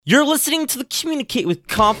You're listening to the Communicate with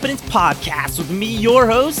Confidence podcast with me, your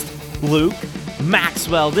host, Luke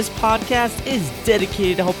Maxwell. This podcast is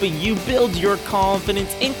dedicated to helping you build your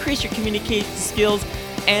confidence, increase your communication skills,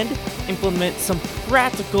 and implement some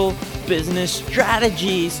practical business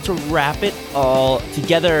strategies to wrap it all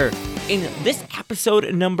together. In this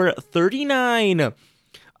episode number 39,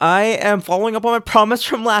 I am following up on my promise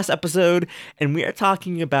from last episode, and we are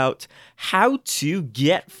talking about how to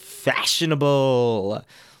get fashionable.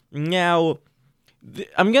 Now,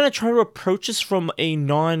 I'm going to try to approach this from a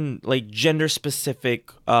gender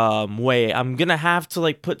specific way. I'm going to have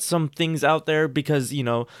to put some things out there because,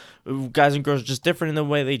 guys and girls are just different in the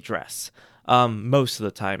way they dress. Most of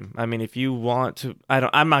the time. I mean, if you want to, I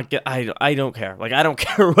don't care. I don't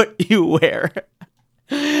care what you wear.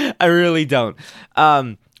 I really don't.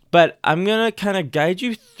 But I'm going to kind of guide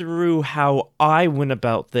you through how I went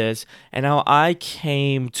about this and how I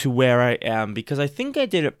came to where I am, because I think I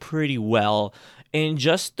did it pretty well in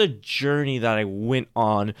just the journey that I went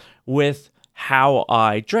on with how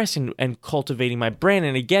I dress and cultivating my brand.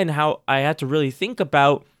 And again, how I had to really think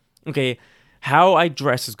about, okay, how I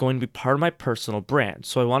dress is going to be part of my personal brand.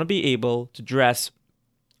 So I want to be able to dress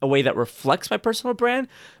a way that reflects my personal brand,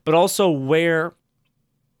 but also wear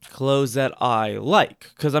clothes that I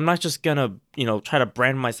like, because I'm not just gonna try to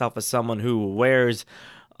brand myself as someone who wears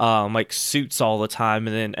suits all the time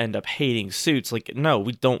and then end up hating suits. No,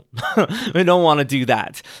 we don't we don't want to do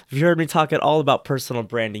that. If you heard me talk at all about personal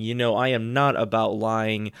branding, I am not about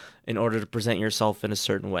lying in order to present yourself in a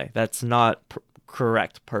certain way. That's not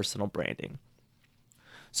correct personal branding.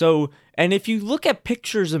 So, and if you look at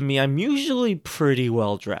pictures of me, I'm usually pretty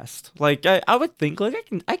well dressed. I would think,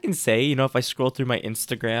 I can say, if I scroll through my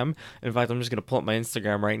Instagram, in fact, I'm just going to pull up my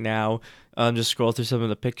Instagram right now, just scroll through some of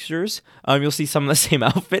the pictures. You'll see some of the same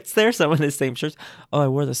outfits there, some of the same shirts. Oh, I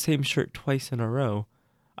wore the same shirt twice in a row.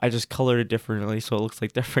 I just colored it differently, so it looks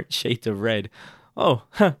like different shades of red. Oh,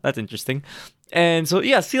 that's interesting. And so,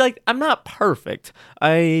 yeah, see, I'm not perfect.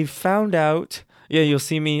 I found out... Yeah, you'll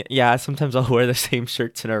see me. Yeah, sometimes I'll wear the same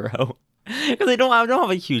shirts in a row because I don't have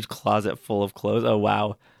a huge closet full of clothes. Oh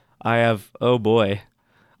wow, oh boy,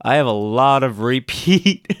 I have a lot of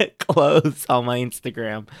repeat clothes on my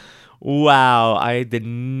Instagram. Wow, I did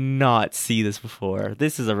not see this before.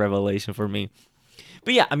 This is a revelation for me.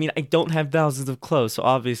 But yeah, I mean, I don't have thousands of clothes, so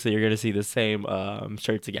obviously you're gonna see the same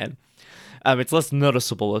shirts again. It's less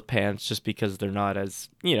noticeable with pants just because they're not as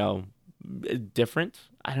different.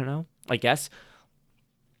 I don't know. I guess.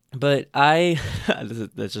 But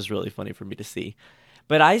that's just really funny for me to see.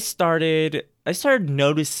 But I started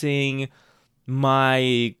noticing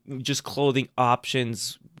my just clothing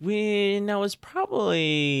options when I was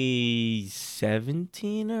probably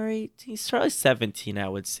 17 or 18. It's probably 17, I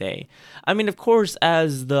would say. I mean, of course,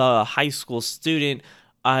 as the high school student,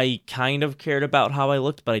 I kind of cared about how I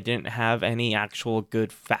looked, but I didn't have any actual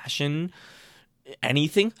good fashion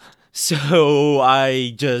anything. So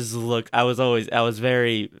I just I was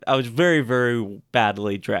very, very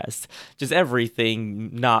badly dressed. Just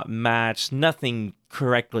everything not matched, nothing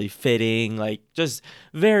correctly fitting, just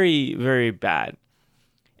very, very bad.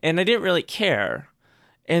 And I didn't really care.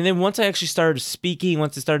 And then once I actually started speaking,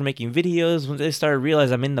 once I started making videos, once I started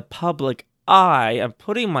realizing I'm in the public eye, I'm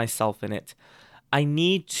putting myself in it, I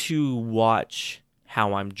need to watch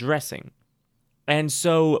how I'm dressing. And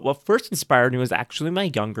so what first inspired me was actually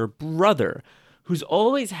my younger brother, who's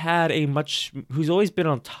always been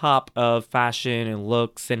on top of fashion and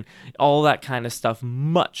looks and all that kind of stuff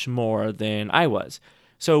much more than I was.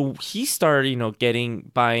 So he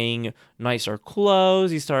started, buying nicer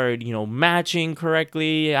clothes. He started, matching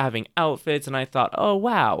correctly, having outfits. And I thought, oh,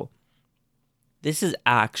 wow, this is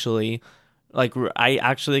actually... I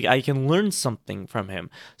can learn something from him.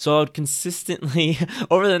 So I would consistently,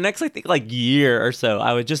 over the next, year or so,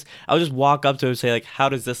 I would just walk up to him and say, how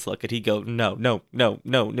does this look? And he'd go, no.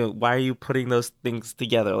 Why are you putting those things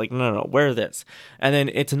together? No, wear this. And then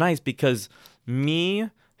it's nice because me,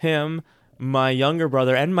 him, my younger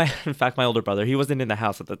brother, and in fact, my older brother, he wasn't in the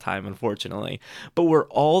house at the time, unfortunately, but we're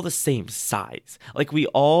all the same size. We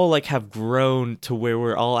all have grown to where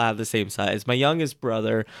we're all at the same size. My youngest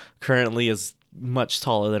brother currently is much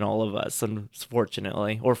taller than all of us,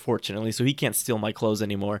 unfortunately, or fortunately, so he can't steal my clothes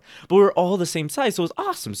anymore, but we're all the same size, so it was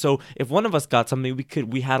awesome. So if one of us got something,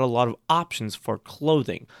 we had a lot of options for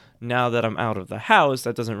clothing. Now that I'm out of the house,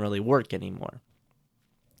 that doesn't really work anymore.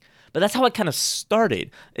 But that's how I kind of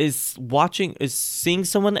started, is seeing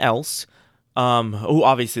someone else, who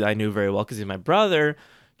obviously I knew very well because he's my brother,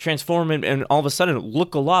 transform and all of a sudden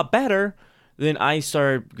look a lot better then I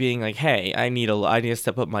started being like, hey, I need to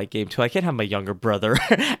step up my game too. I can't have my younger brother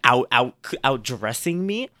out dressing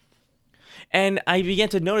me. And I began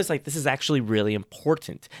to notice like this is actually really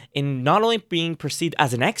important in not only being perceived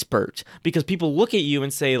as an expert, because people look at you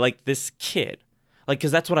and say like this kid, like,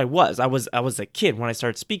 because that's what I was. I was a kid when I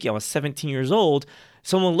started speaking. I was 17 years old.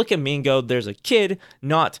 Someone look at me and go, there's a kid,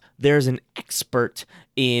 not there's an expert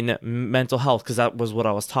in mental health, because that was what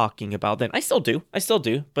I was talking about then. I still do,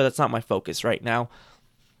 but that's not my focus right now.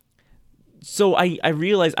 So I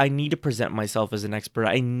realized I need to present myself as an expert.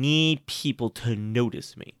 I need people to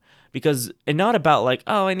notice me. Because it's not about like,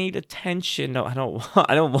 oh, I need attention. No, I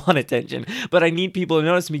don't want attention, but I need people to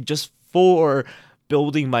notice me just for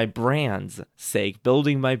building my brand's sake,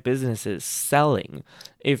 building my businesses, selling.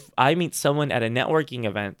 If I meet someone at a networking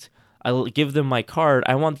event, I'll give them my card.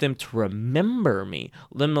 I want them to remember me.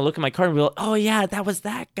 Them to look at my card and be like, oh yeah, that was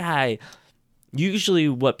that guy. Usually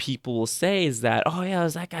what people will say is that, oh yeah, it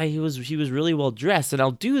was that guy, he was really well dressed. And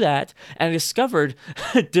I'll do that. And I discovered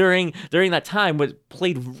during that time what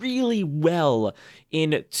played really well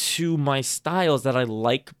into my styles that I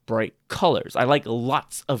like bright colors. I like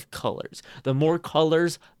lots of colors. The more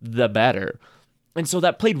colors, the better. And so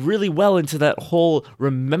that played really well into that whole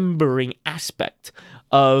remembering aspect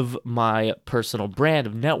of my personal brand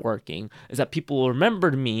of networking, is that people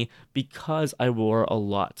remembered me because I wore a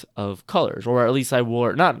lot of colors, or at least I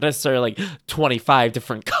wore not necessarily like 25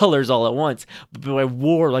 different colors all at once, but I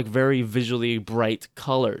wore like very visually bright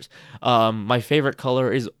colors. My favorite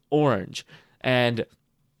color is orange, and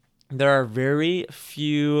there are very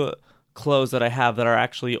few clothes that I have that are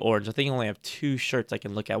actually orange. I think I only have 2 shirts I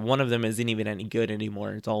can look at. One of them isn't even any good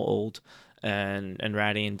anymore. It's all old and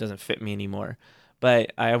ratty and doesn't fit me anymore.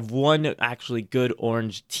 But I have one actually good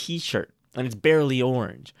orange t-shirt, and it's barely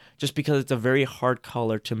orange, just because it's a very hard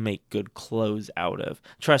color to make good clothes out of.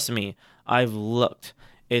 Trust me, I've looked.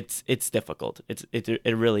 It's difficult.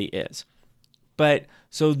 It really is. But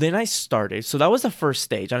so then I started. So that was the first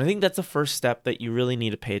stage, and I think that's the first step that you really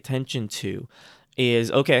need to pay attention to.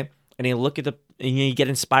 Is okay, and you look at and you get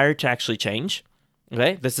inspired to actually change.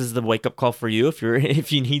 Okay, this is the wake up call for you if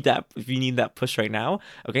you need that push right now.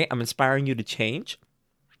 Okay, I'm inspiring you to change.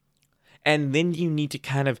 And then you need to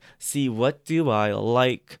kind of see, what do I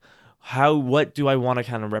like? What do I want to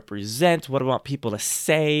kind of represent? What do I want people to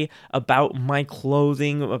say about my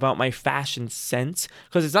clothing, about my fashion sense?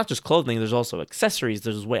 Because it's not just clothing, there's also accessories.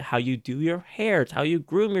 There's how you do your hair, it's how you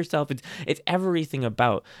groom yourself. It's everything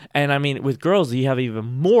about. And I mean, with girls, you have even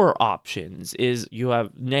more options. You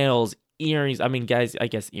have nails, earrings. I mean, guys, I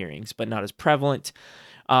guess earrings, but not as prevalent.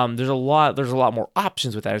 There's a lot more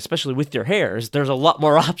options with that, especially with your hairs. There's a lot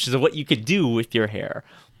more options of what you could do with your hair.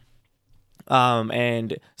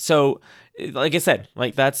 And so, like I said,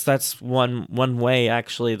 like that's one way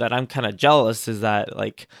actually that I'm kind of jealous, is that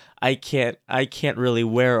like I can't really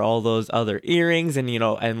wear all those other earrings, and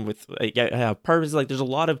and with purpose. Like there's a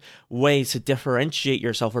lot of ways to differentiate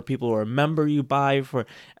yourself for people to remember you by, for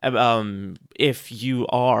if you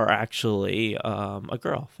are actually a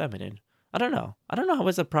girl, feminine. I don't know how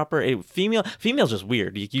is a proper female. Female's just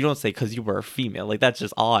weird. You don't say because you were a female, like that's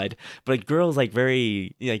just odd. But a girl's like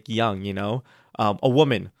very like young, a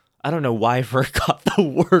woman. I don't know why I forgot the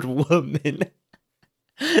word woman.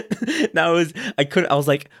 I was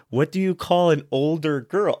like, what do you call an older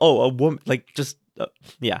girl? Oh, a woman, like just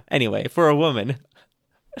yeah. Anyway, for a woman.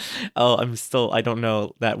 Oh, I don't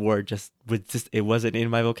know that word. It wasn't in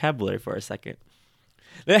my vocabulary for a second.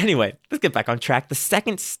 But anyway, let's get back on track. The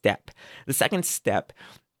second step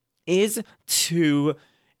is to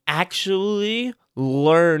actually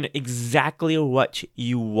learn exactly what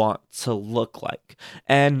you want to look like.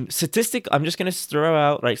 And I'm just going to throw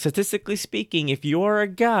out, like, statistically speaking, if you're a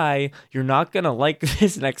guy, you're not going to like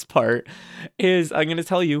this next part, I'm going to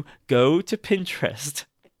tell you, go to Pinterest.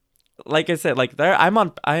 Like I said, like I'm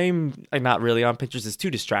not really on Pinterest. It's too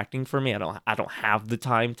distracting for me. I don't have the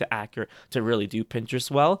time to really do Pinterest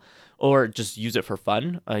well, or just use it for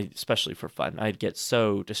fun. Especially for fun, I'd get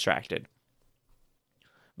so distracted.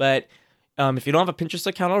 But if you don't have a Pinterest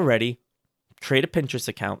account already, create a Pinterest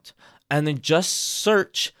account and then just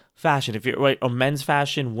search fashion. If you're men's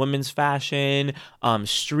fashion, women's fashion,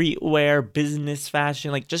 streetwear, business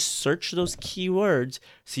fashion, like just search those keywords,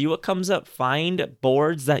 see what comes up, find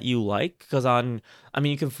boards that you like, because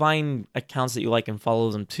you can find accounts that you like and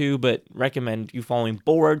follow them too, but recommend you following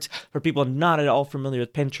boards. For people not at all familiar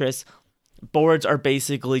with Pinterest, boards are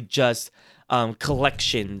basically just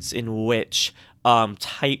collections in which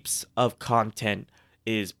types of content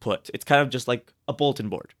is put. It's kind of just like a bulletin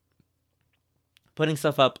board, putting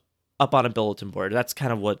stuff up up on a bulletin board. That's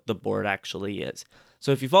kind of what the board actually is.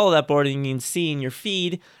 So if you follow that board, and you can see in your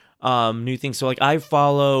feed new things. So like I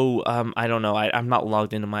follow, I don't know, I'm not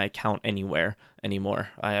logged into my account anywhere anymore.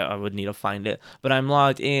 I would need to find it, but I'm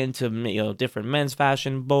logged into, different men's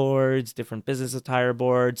fashion boards, different business attire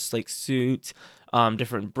boards, like suits,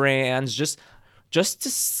 different brands, just to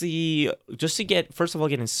see, just to get, first of all,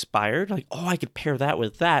 get inspired, like, oh, I could pair that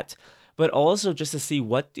with that, but also just to see,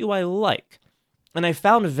 what do I like? And I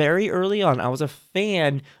found very early on, I was a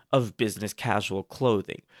fan of business casual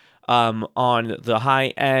clothing. On the high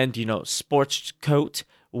end, sports coat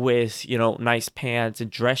with, nice pants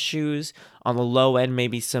and dress shoes. On the low end,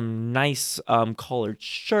 maybe some nice collared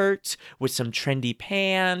shirts with some trendy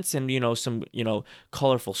pants and, some,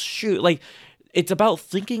 colorful shoe. Like, it's about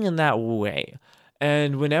thinking in that way.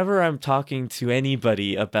 And whenever I'm talking to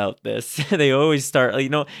anybody about this, they always start,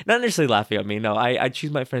 not necessarily laughing at me. No, I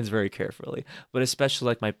choose my friends very carefully. But especially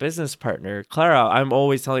like my business partner, Clara, I'm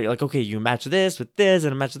always telling her, like, okay, you match this with this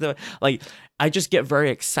and match that. Like, I just get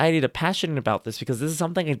very excited and passionate about this because this is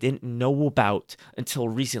something I didn't know about until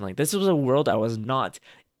recently. This was a world I was not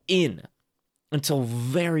in until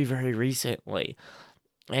very, very recently.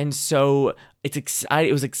 And so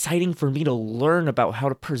it was exciting for me to learn about how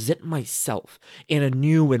to present myself in a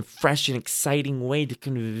new and fresh and exciting way to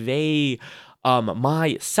convey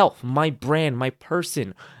myself, my brand, my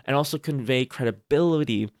person, and also convey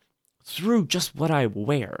credibility through just what I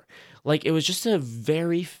wear. Like, it was just a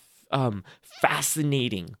very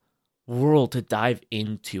fascinating world to dive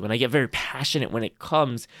into, and I get very passionate when it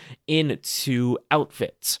comes into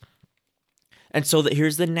outfits. And so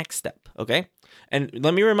here's the next step, okay? And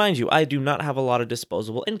let me remind you, I do not have a lot of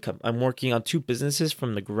disposable income. I'm working on 2 businesses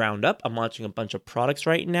from the ground up. I'm launching a bunch of products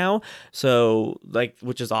right now, so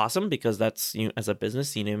which is awesome because that's, as a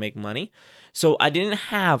business, you need to make money. So I didn't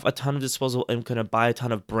have a ton of disposable income to buy a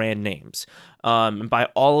ton of brand names, and buy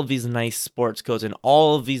all of these nice sports coats and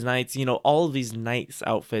all of these nice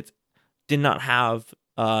outfits. Did not have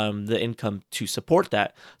the income to support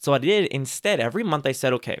that. So I did instead. Every month I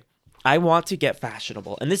said, okay, I want to get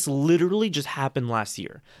fashionable. And this literally just happened last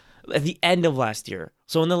year, at the end of last year.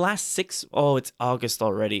 So in the last it's August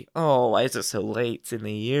already. Oh, why is it so late in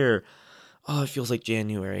the year? Oh, it feels like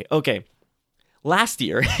January. Okay. Last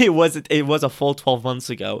year, it was a full 12 months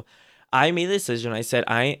ago. I made a decision. I said,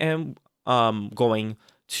 I am going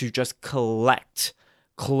to just collect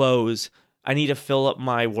clothes. I need to fill up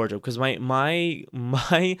my wardrobe because my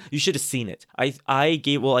you should have seen it. I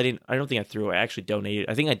don't think I threw it. I actually donated.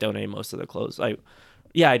 I think I donated most of the clothes. I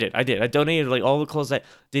did. I donated like all the clothes that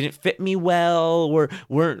didn't fit me well or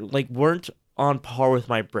weren't on par with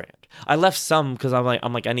my brand. I left some because I'm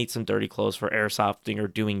like I need some dirty clothes for airsofting or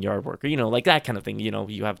doing yard work or like that kind of thing.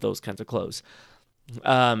 You have those kinds of clothes. You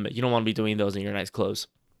don't want to be doing those in your nice clothes.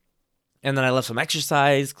 And then I left some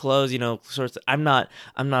exercise clothes, sorts. I'm not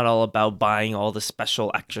all about buying all the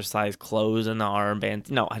special exercise clothes and the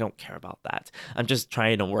armbands. No, I don't care about that. I'm just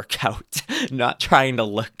trying to work out, not trying to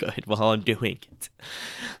look good while I'm doing it.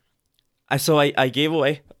 So I gave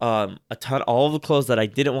away a ton, all of the clothes that I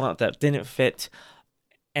didn't want, that didn't fit.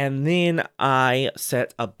 And then I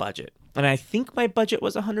set a budget. And I think my budget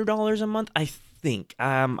was $100 a month. I think.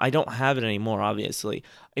 I don't have it anymore, obviously.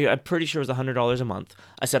 I'm pretty sure it was $100 a month.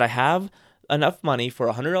 I said I have enough money for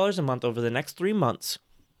 $100 a month over the next 3 months.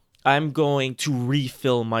 I'm going to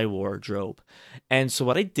refill my wardrobe. And so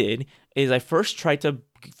what I did is I first tried to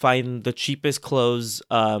find the cheapest clothes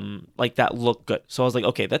that look good. So I was like,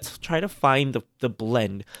 okay, let's try to find the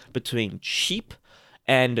blend between cheap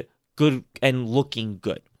and good and looking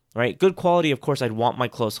good, right? Good quality, of course, I'd want my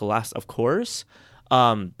clothes to last, of course.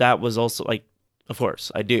 That was also of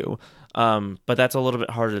course, I do. But that's a little bit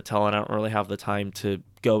harder to tell, and I don't really have the time to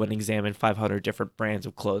go and examine 500 different brands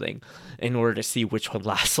of clothing in order to see which one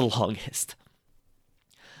lasts the longest.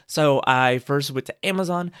 So I first went to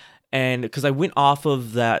Amazon, and because I went off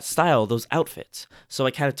of that style, those outfits. So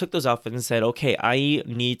I kind of took those outfits and said, okay, I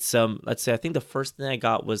need some, let's say, I think the first thing I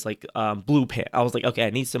got was blue pants. I was like, okay,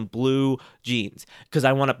 I need some blue jeans because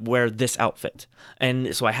I want to wear this outfit.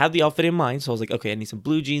 And so I had the outfit in mind. So I was like, okay, I need some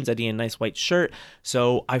blue jeans. I need a nice white shirt.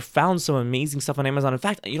 So I found some amazing stuff on Amazon. In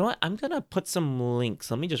fact, you know what? I'm going to put some links.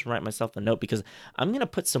 Let me just write myself a note because I'm going to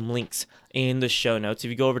put some links in the show notes.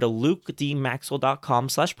 If you go over to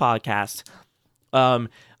lukedmaxwell.com/podcast, Um,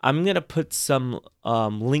 I'm gonna put some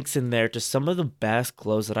links in there to some of the best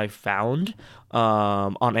clothes that I found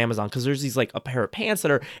on Amazon, because there's these like a pair of pants that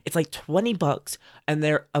are, it's like $20 and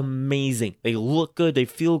they're amazing. They look good, they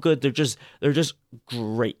feel good, they're just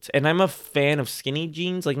great. And I'm a fan of skinny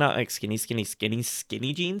jeans, like not like skinny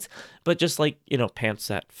jeans, but just like, pants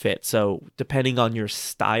that fit. So depending on your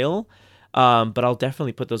style, but I'll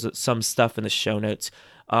definitely put some stuff in the show notes.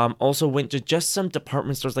 Also went to just some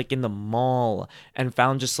department stores like in the mall and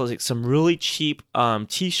found just like some really cheap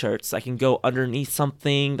t-shirts that can go underneath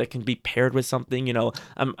something, that can be paired with something.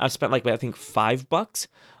 I spent like I think $5,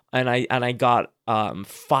 and I got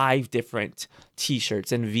 5 different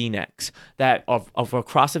t-shirts and V-necks that of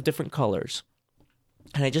across of different colors.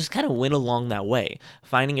 And I just kind of went along that way,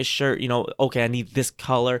 finding a shirt, okay, I need this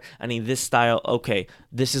color, I need this style. Okay,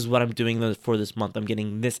 this is what I'm doing for this month. I'm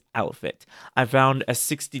getting this outfit. I found a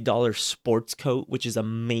 $60 sports coat, which is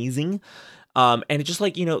amazing. And it's just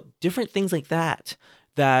like, different things like that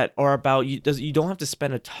are about you. You don't have to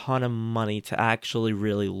spend a ton of money to actually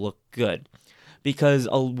really look good. Because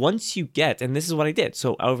once you get, and this is what I did,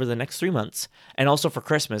 so over the next 3 months, and also for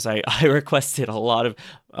Christmas, I requested a lot of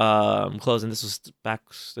clothes, and this was back,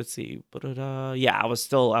 let's see, yeah, I was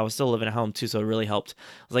still living at home too, so it really helped.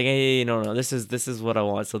 I was like, hey, no, this is what I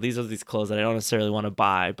want. So these are these clothes that I don't necessarily want to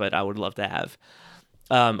buy, but I would love to have.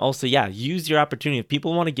 Also, yeah, use your opportunity. If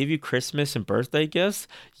people want to give you Christmas and birthday gifts,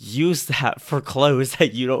 use that for clothes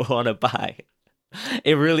that you don't want to buy.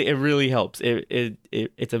 It really helps.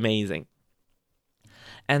 It's amazing.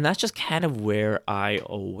 And that's just kind of where I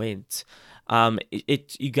went.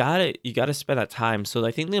 You gotta spend that time. So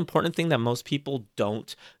I think the important thing that most people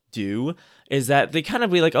don't do is that they kind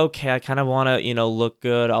of be like, okay, I kind of want to, look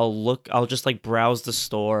good. I'll just like browse the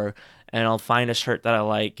store and I'll find a shirt that I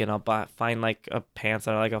like, and I'll find like a pants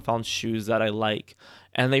that I like. I'll find shoes that I like,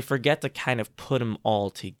 and they forget to kind of put them all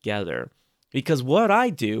together. Because what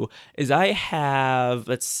I do is I have,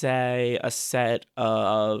 let's say, a set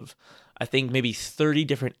of, I think maybe 30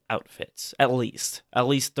 different outfits, at least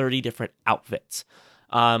 30 different outfits,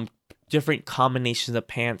 different combinations of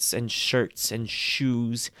pants and shirts and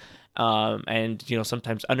shoes, and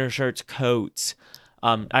sometimes undershirts, coats.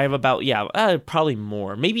 I have about probably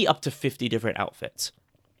more, maybe up to 50 different outfits.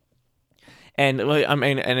 And I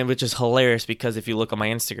mean, and it was just hilarious because if you look on my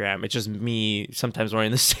Instagram, it's just me sometimes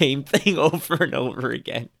wearing the same thing over and over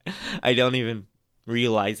again. I don't even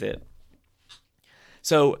realize it.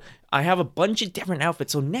 So I have a bunch of different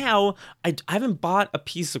outfits. So now I haven't bought a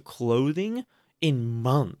piece of clothing in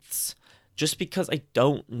months just because I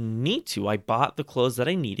don't need to. I bought the clothes that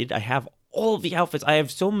I needed. I have all of the outfits. I have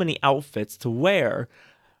so many outfits to wear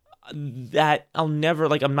that I'm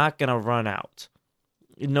not going to run out.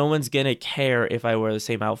 No one's going to care if I wear the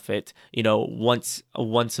same outfit, once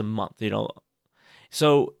a month,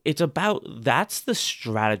 So that's the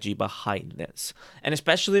strategy behind this. And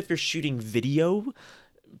especially if you're shooting video,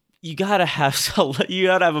 you gotta have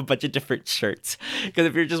a bunch of different shirts, because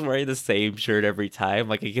if you're just wearing the same shirt every time,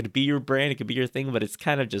 like, it could be your brand, it could be your thing, but it's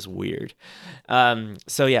kind of just weird.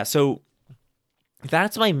 So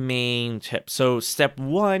that's my main tip. So step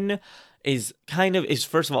 1 is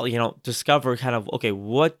first of all, discover kind of, okay,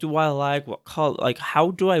 what do I like,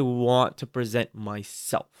 how do I want to present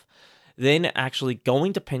myself? Then actually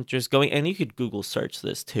going to Pinterest, and you could Google search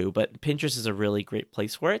this too, but Pinterest is a really great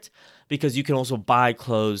place for it, because you can also buy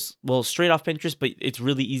clothes, straight off Pinterest, but it's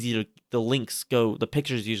really easy the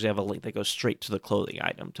pictures usually have a link that goes straight to the clothing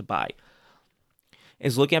item to buy.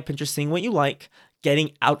 Is looking at Pinterest, seeing what you like,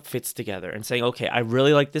 getting outfits together and saying, okay, I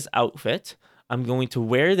really like this outfit. I'm going to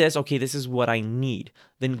wear this. Okay, this is what I need.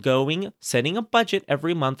 Then setting a budget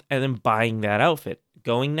every month, and then buying that outfit.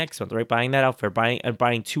 Going next month, right? Buying that outfit,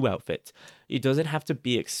 buying 2 outfits. It doesn't have to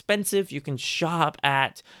be expensive. You can shop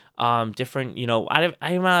at different,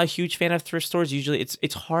 I'm a huge fan of thrift stores. Usually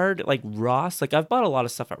it's hard, like Ross. Like, I've bought a lot of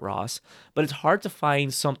stuff at Ross, but it's hard to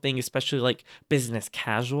find something, especially like business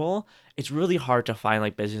casual. It's really hard to find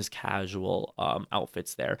like business casual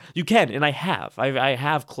outfits there. You can, and I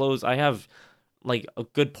have clothes. I have like a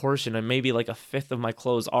good portion, and maybe like a fifth of my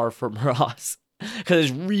clothes are from Ross. Because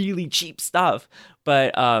it's really cheap stuff,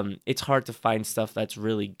 but it's hard to find stuff that's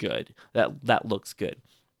really good, that looks good.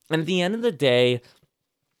 And at the end of the day,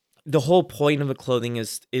 the whole point of the clothing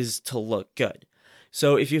is to look good.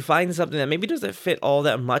 So if you find something that maybe doesn't fit all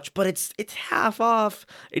that much, but it's half off,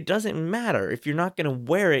 it doesn't matter. If you're not going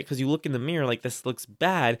to wear it because you look in the mirror like, this looks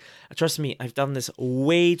bad, trust me, I've done this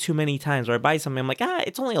way too many times where I buy something, I'm like,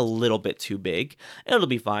 it's only a little bit too big. It'll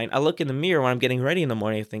be fine. I look in the mirror when I'm getting ready in the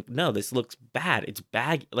morning, I think, no, this looks bad. It's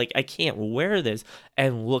bad. Like, I can't wear this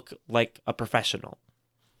and look like a professional.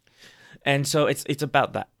 And so it's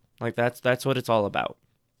about that. Like that's what it's all about.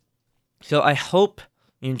 So I hope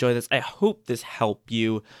you enjoy this. I hope this helped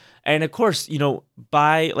you. And of course,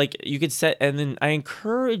 buy, like, you could set, and then I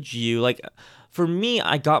encourage you, like, for me,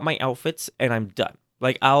 I got my outfits and I'm done.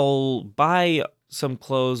 Like, I'll buy some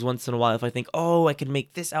clothes once in a while if I think, oh, I could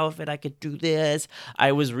make this outfit, I could do this.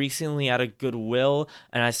 I was recently at a Goodwill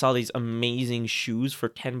and I saw these amazing shoes for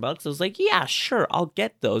 $10. I was like, yeah, sure, I'll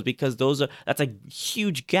get those, because that's a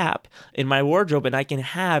huge gap in my wardrobe, and I can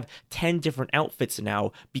have 10 different outfits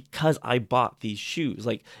now because I bought these shoes.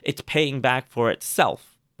 Like, it's paying back for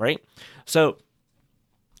itself, right? So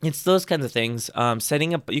it's those kinds of things.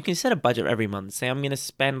 You can set a budget every month. Say I'm going to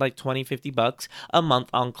spend like $20-$50 a month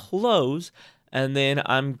on clothes, and then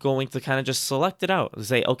I'm going to kind of just select it out.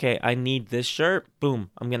 Say, okay, I need this shirt. Boom,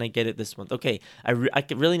 I'm going to get it this month. Okay, I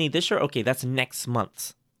really need this shirt. Okay, that's next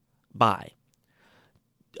month's buy.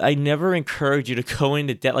 I never encourage you to go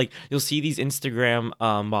into debt. Like, you'll see these Instagram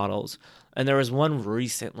models, and there was one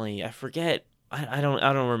recently. I forget. I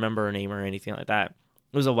don't remember her name or anything like that.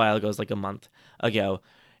 It was a while ago. It was like a month ago.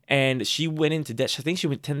 And she went into debt. I think she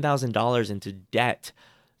went $10,000 into debt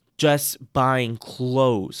just buying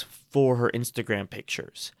clothes for her Instagram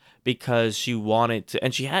pictures, because she wanted to,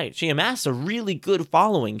 and she amassed a really good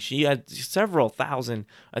following. She had several thousand.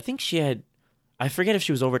 I forget if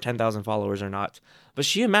she was over 10,000 followers or not, but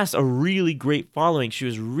she amassed a really great following. She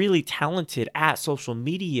was really talented at social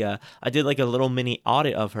media. I did like a little mini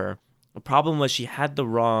audit of her. The problem was she had the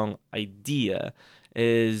wrong idea,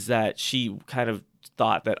 is that she kind of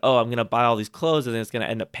thought that, oh, I'm going to buy all these clothes and then it's going to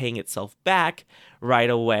end up paying itself back right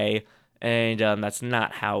away. And that's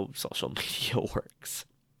not how social media works.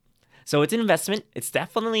 So it's an investment. It's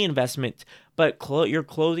definitely an investment, but your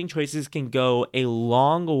clothing choices can go a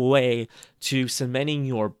long way to cementing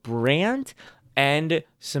your brand and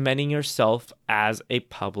cementing yourself as a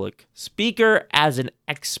public speaker, as an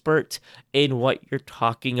expert in what you're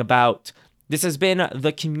talking about. This has been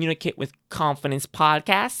the Communicate with Confidence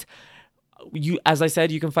podcast. As I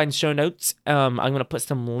said, you can find show notes. I'm going to put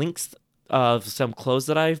some links of some clothes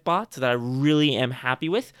that I've bought that I really am happy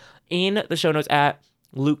with in the show notes at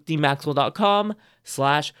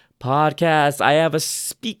lukedmaxwell.com/podcast. I have a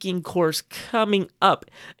speaking course coming up.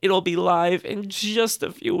 It'll be live in just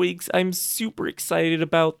a few weeks. I'm super excited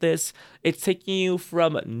about this. It's taking you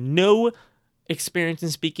from no experience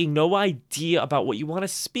in speaking, no idea about what you want to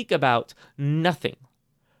speak about, nothing.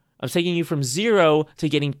 I'm taking you from zero to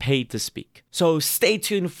getting paid to speak. So stay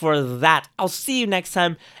tuned for that. I'll see you next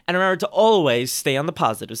time. And remember to always stay on the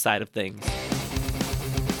positive side of things.